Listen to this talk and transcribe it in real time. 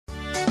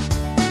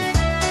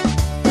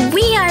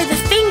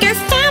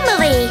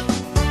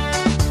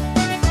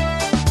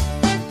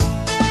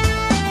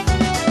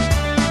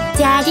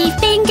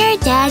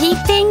Daddy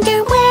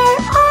finger, where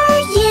are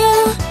you?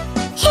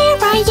 Here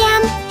I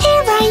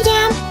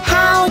am,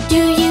 how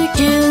do you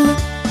do?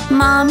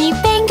 Mommy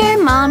finger,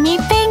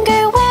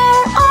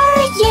 where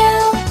are you?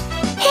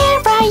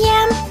 Here I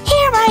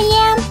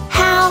am,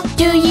 how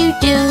do you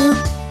do?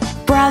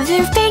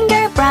 Brother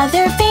finger,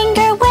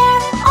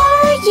 where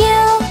are you?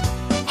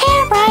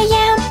 Here I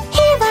am,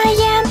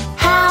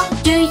 how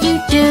do you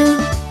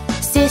do?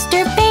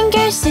 Sister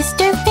finger,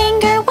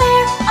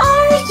 where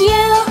are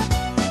you?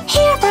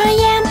 Here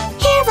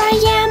I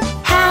am,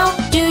 how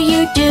do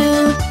you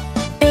do?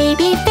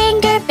 Baby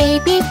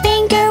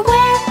finger,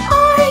 where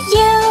are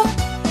you?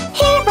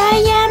 Here I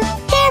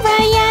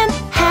am,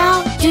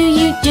 how do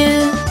you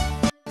do?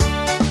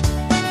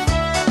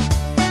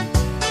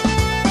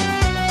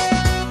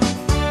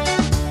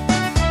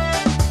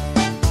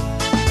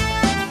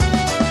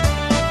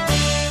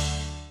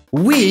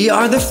 We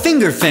are the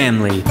finger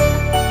family.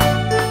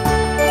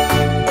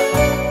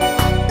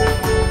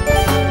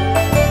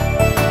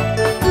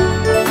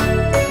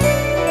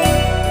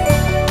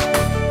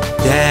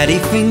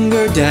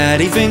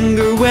 Daddy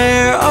finger,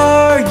 where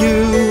are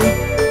you?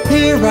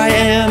 Here I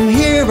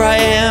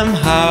am,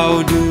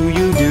 how do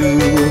you do?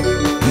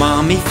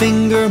 Mommy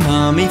finger,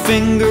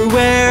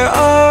 where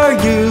are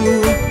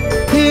you?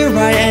 Here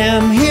I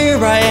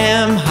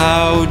am,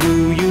 how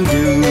do you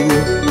do?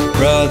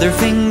 Brother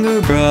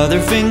finger,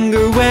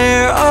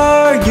 where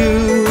are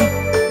you?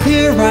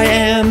 Here I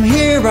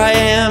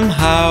am,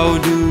 how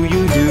do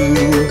you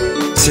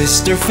do?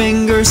 Sister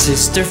finger,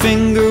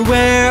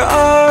 where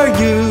are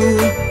you?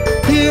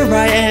 Here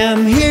I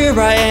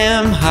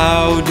am,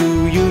 how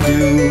do you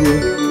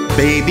do?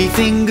 Baby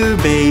finger,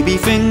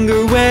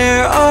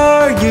 where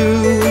are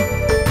you?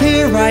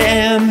 Here I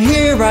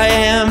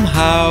am,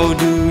 how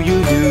do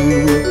you do?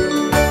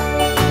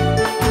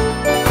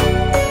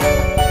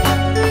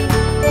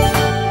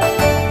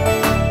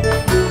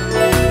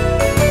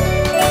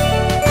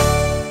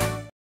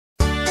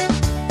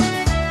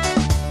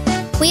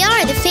 We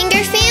are the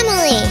finger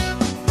family.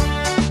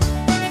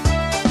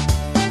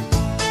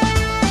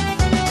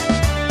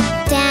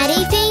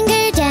 Daddy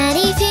finger,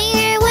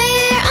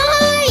 where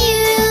are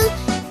you?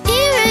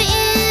 Here I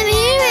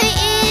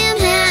am,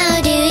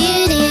 how do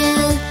you do?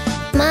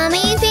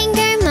 Mommy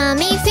finger,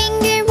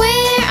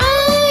 where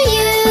are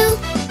you?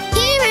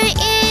 Here I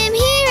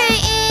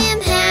am,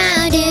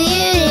 how do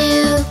you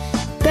do?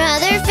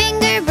 Brother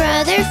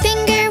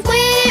finger,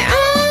 where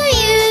are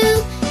you?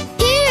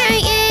 Here I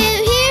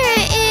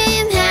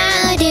am,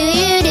 how do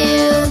you do?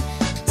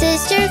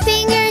 Sister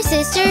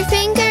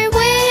finger,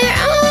 where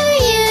are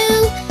you?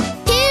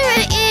 Here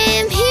I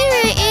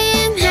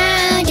am,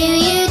 how do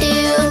you do?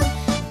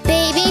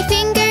 Baby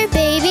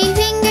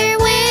finger,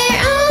 where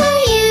are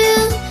you?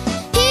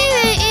 Here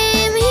I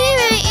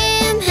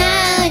am,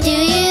 how do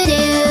you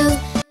do?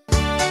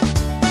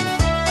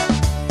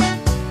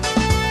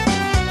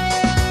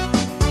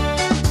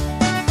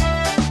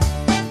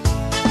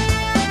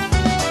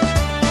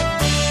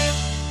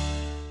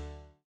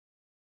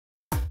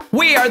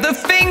 We are the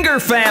finger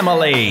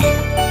family.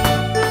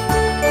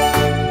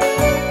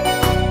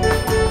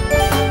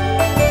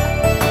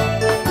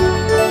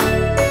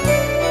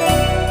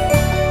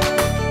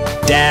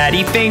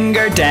 Daddy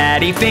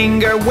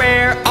finger,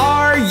 where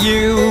are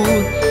you?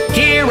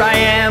 Here I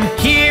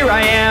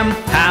am,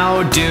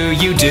 how do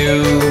you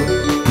do?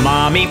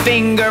 Mommy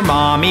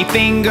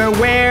finger,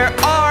 where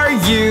are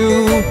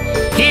you?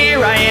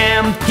 Here I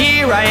am,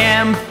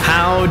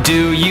 how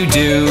do you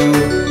do?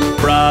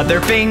 Brother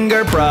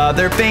finger,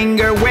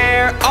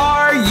 where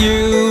are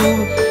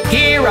you?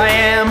 Here I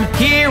am,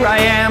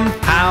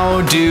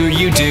 how do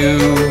you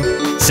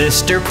do?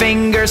 Sister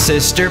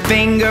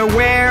finger,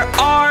 where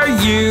are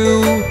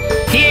you?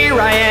 Here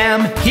I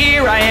am,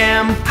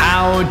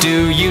 how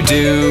do you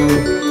do?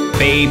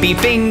 Baby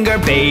finger,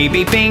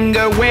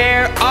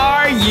 where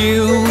are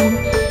you?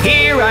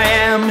 Here I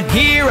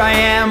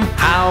am,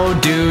 how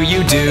do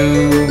you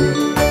do?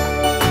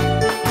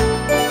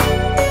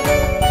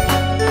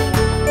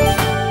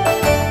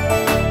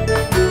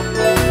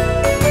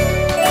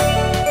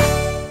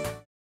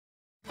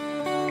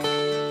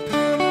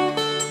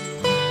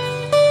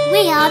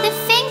 We are the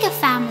finger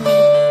family.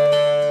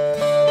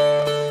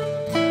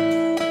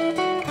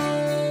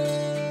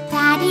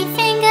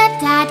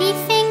 Daddy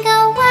finger,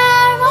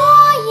 where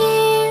are you?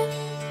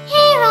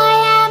 Here I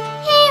am,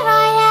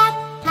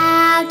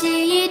 how do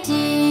you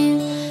do?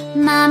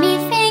 Mommy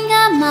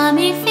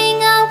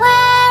finger,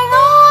 where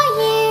are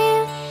you?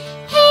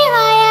 Here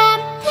I am,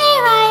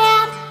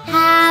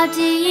 how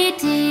do you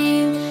do?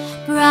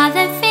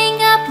 Brother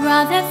finger,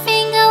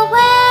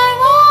 where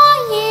are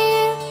you?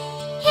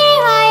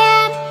 Here I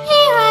am,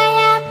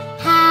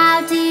 how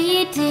do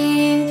you do?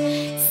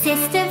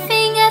 Sister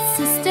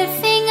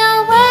finger,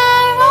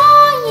 where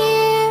are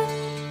you?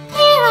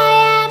 Here I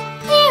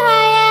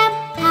am,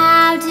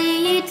 how do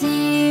you do?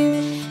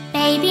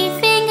 Baby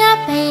finger,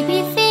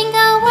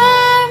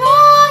 where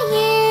are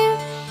you?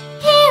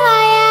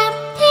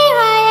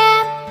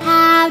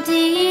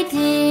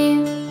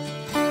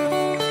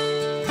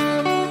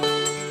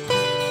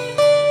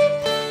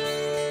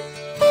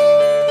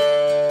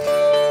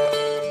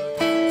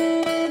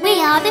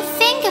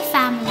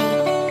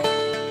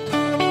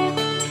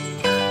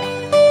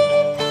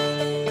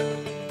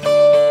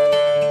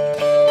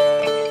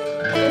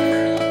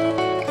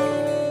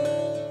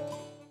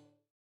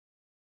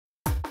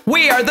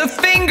 are the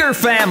finger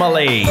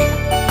family.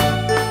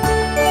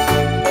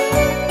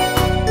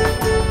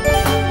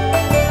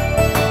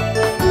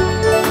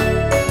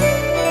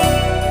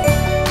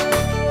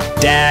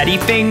 Daddy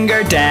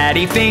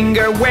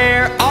finger,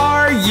 where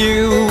are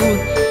you?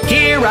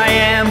 Here I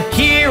am,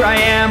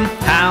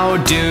 how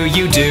do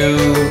you do?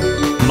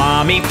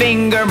 Mommy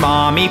finger,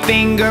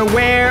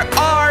 where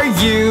are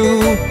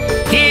you?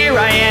 Here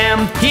I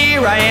am,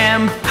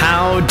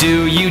 how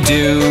do you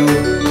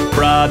do?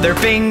 Brother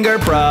finger,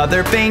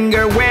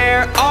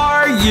 where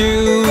are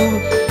you?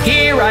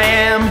 Here I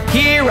am,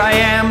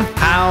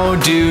 how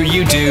do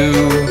you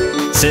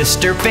do?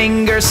 Sister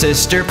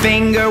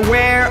finger,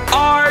 where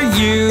are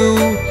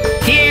you?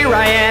 Here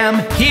I am,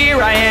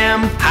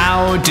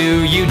 how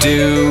do you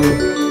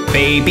do?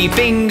 Baby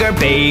finger,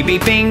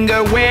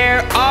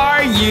 where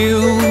are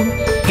you?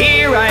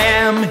 Here I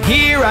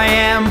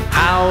am,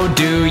 how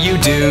do you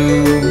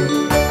do?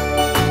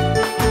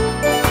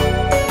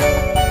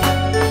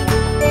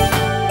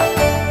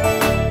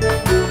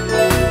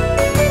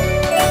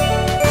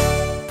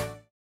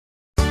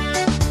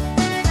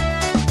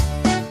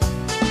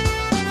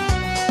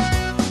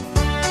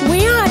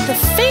 We are the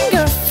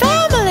finger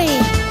family.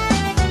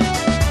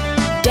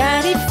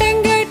 Daddy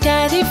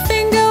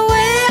finger,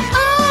 where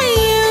are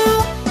you?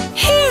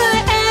 Here I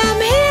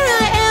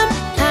am,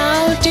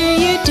 how do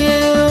you do?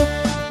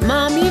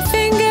 Mommy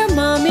finger,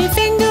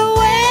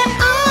 where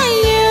are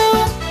you?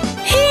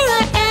 Here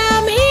I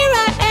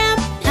am,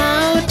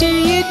 how do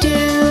you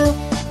do?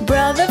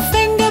 Brother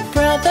finger,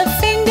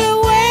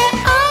 where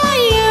are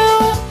you?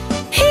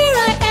 Here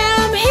I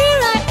am,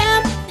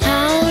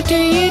 how do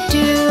you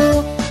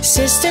do?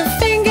 Sister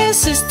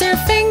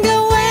finger,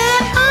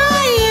 where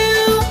are you?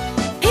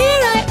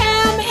 Here I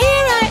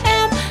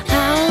am,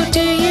 how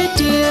do you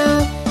do?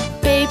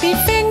 Baby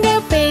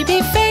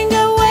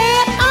finger,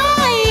 where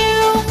are you?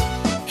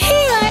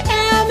 Here I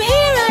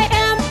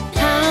am,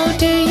 how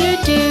do you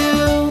do?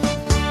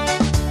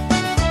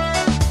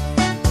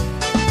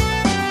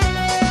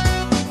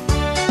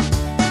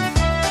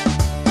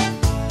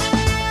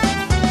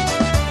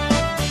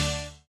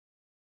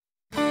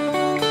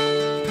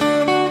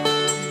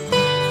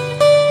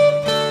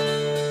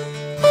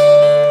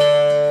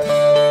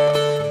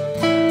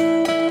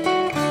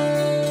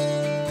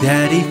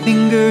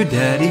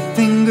 Daddy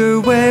finger,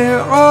 where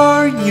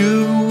are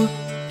you?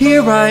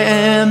 Here I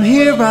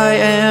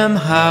am,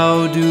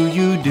 how do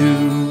you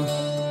do?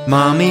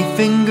 Mommy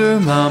finger,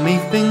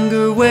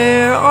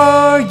 where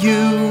are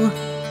you?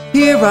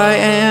 Here I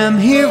am,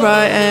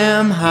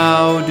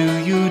 how do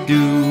you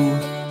do?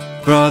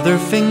 Brother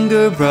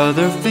finger,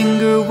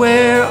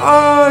 where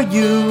are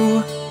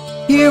you?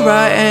 Here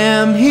I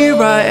am,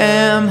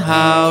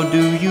 how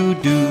do you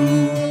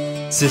do?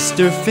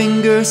 Sister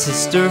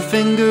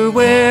finger,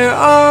 where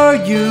are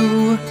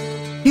you?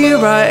 Here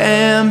I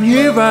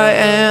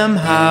am,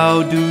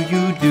 how do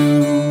you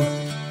do?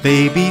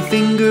 Baby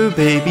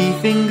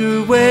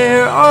finger,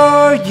 where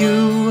are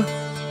you?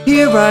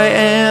 Here I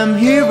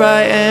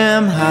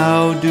am,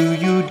 how do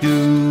you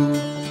do?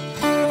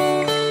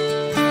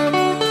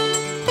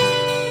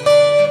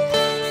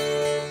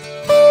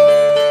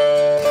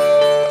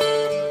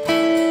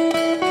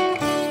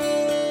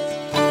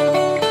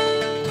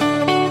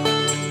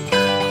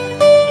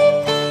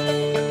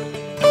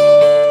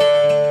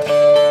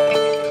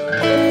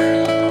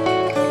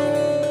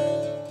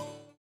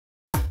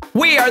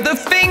 We are the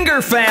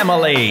finger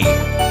family.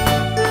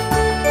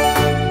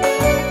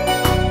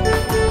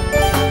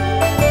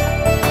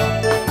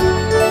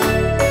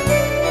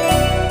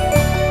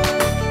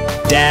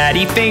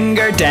 Daddy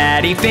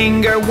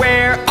finger,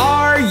 where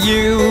are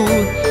you?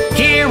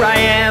 Here I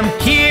am,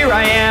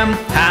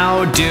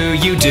 how do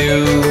you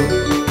do?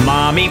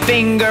 Mommy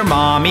finger,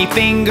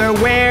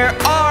 where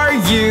are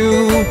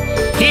you?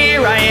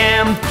 Here I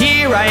am,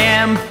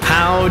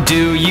 how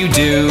do you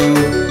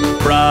do?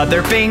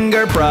 Brother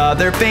finger,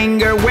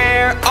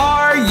 where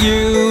are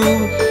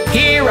you?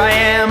 Here I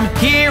am,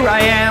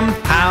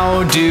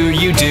 how do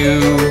you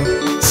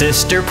do?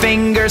 Sister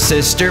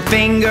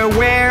finger,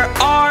 where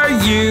are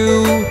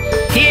you?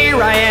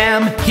 Here I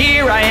am,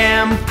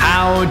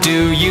 how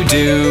do you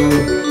do?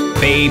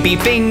 Baby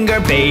finger,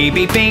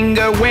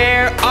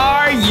 where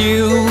are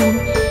you?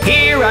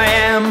 Here I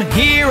am,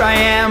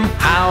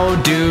 how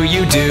do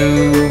you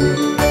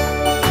do?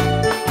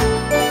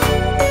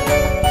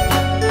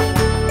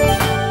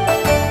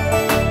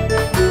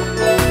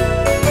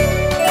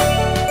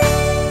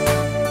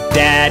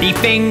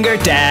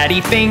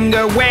 Daddy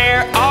finger,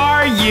 where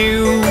are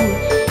you?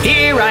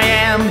 Here I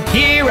am,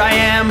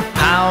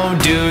 how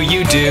do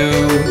you do?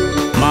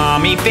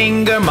 Mommy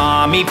finger,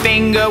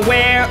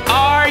 where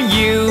are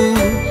you?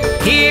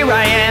 Here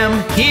I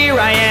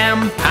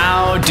am,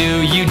 how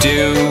do you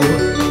do?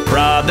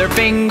 Brother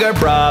finger,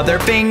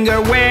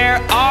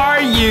 where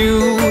are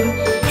you?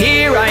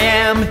 Here I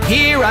am,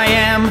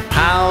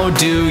 how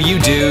do you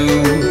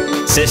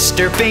do?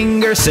 Sister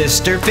finger,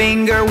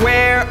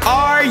 where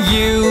are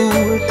you?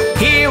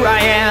 Here I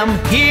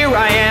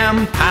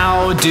am,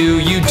 how do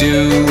you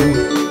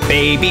do?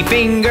 Baby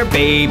finger,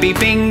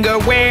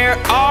 where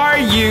are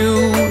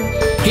you?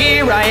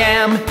 Here I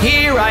am,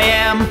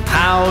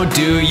 how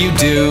do you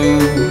do?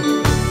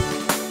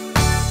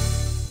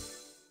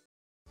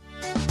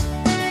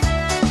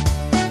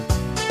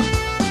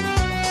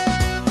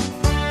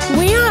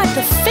 We are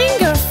the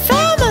finger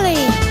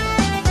family.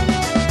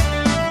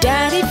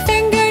 Daddy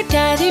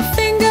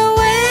finger,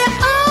 where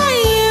are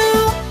you?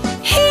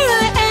 Here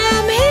I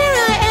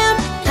am,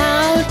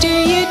 how do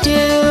you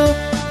do?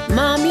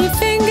 Mommy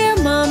finger,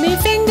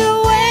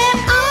 where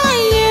are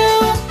you?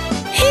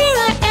 Here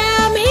I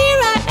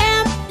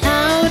am,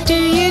 how do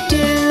you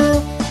do?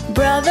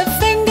 Brother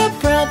finger,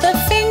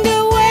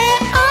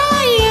 where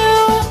are you?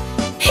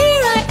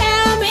 Here I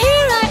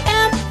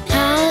am,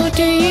 how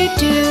do you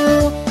do?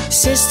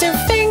 Sister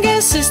finger,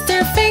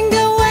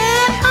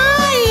 where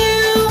are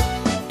you?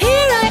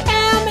 Here I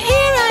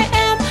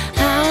am,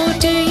 how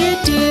do you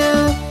do?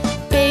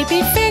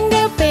 Baby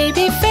finger,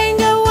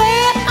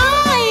 where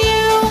are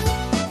you?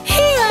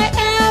 Here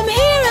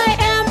I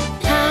am,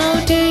 how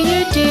do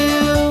you do?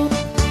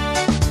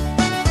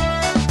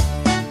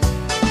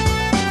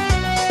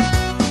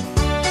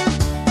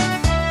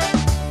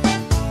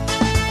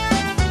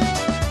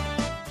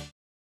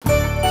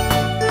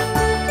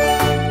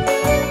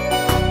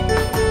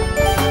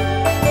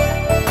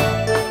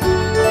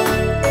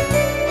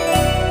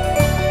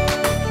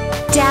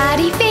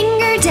 Daddy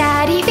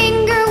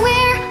finger,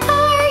 where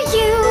are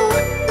you?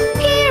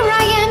 Here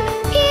I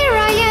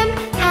am,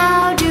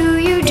 how do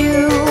you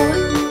do?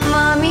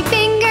 Mommy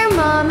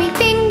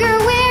finger,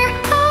 where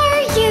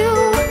are you?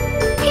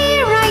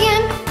 Here I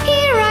am,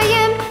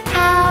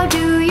 how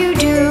do you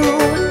do?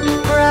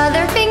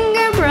 Brother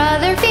finger,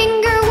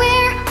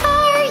 where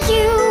are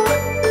you?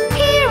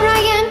 Here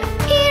I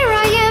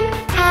am,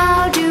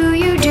 how do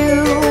you do?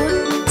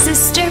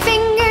 Sister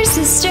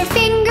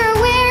finger,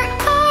 where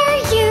are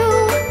you?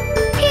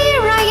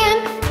 Here I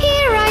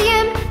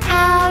am,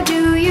 how do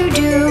you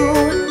do?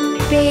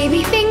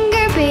 Baby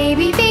finger,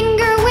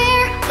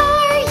 where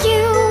are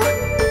you?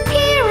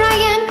 Here I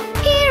am,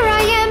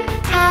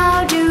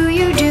 how do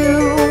you do?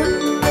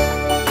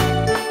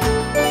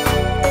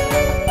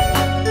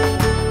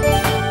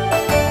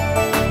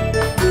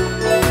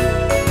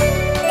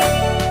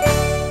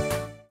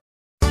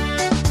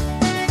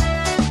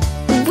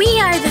 We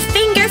are the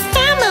finger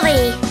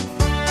family.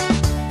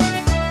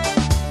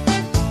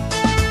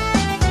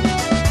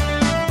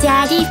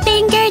 Daddy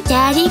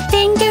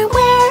finger,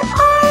 where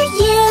are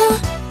you?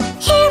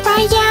 Here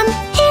I am,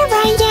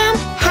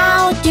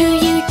 how do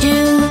you do?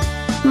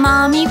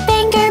 Mommy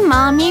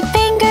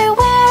finger,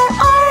 where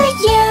are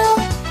you?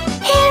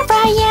 Here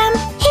I am,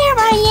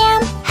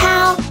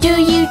 how do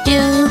you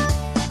do?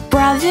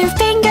 Brother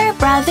finger,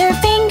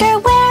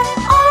 where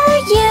are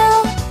you?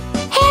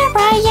 Here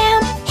I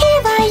am,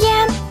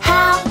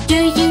 how do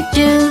you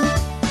do?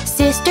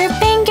 Sister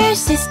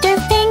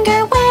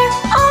finger, where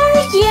are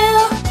you?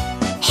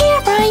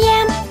 Here I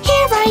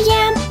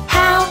am,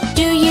 how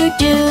do you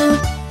do?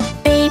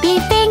 Baby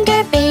finger,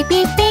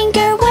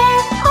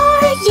 where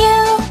are you?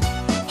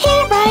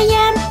 Here I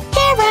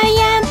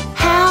am,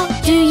 how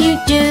do you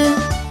do?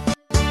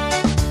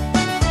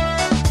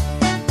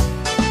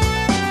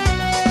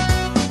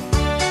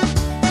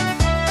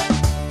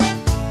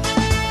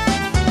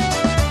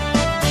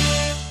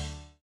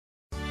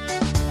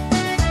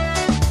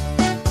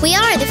 We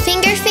are the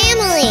finger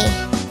family.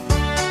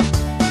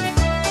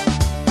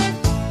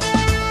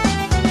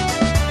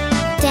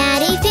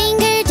 Daddy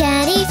finger,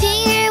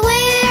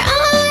 where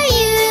are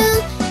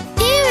you?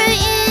 Here I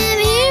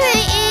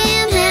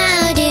am,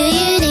 how do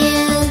you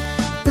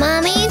do?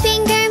 Mommy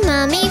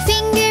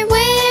finger,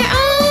 where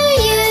are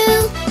you?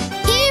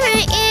 Here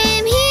I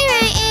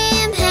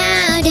am,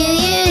 how do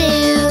you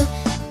do?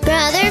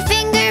 Brother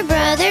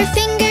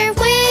finger,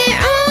 where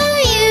are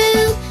you?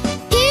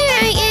 Here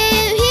I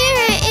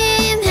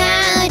am,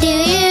 how do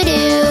you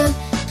do?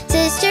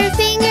 Sister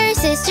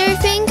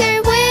finger,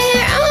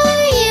 where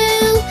are you?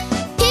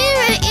 Here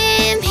I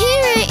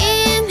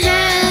am,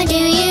 how do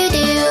you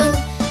do?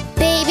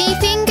 Baby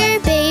finger,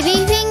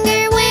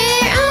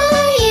 where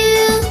are you?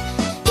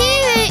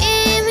 Here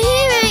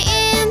I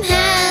am,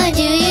 how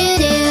do you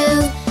do?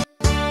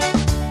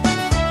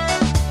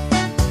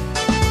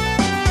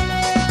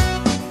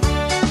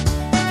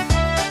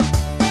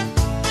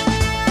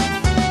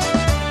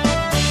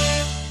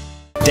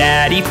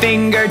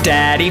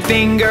 Daddy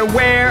finger,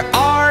 where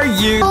are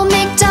you? Old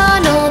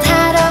MacDonald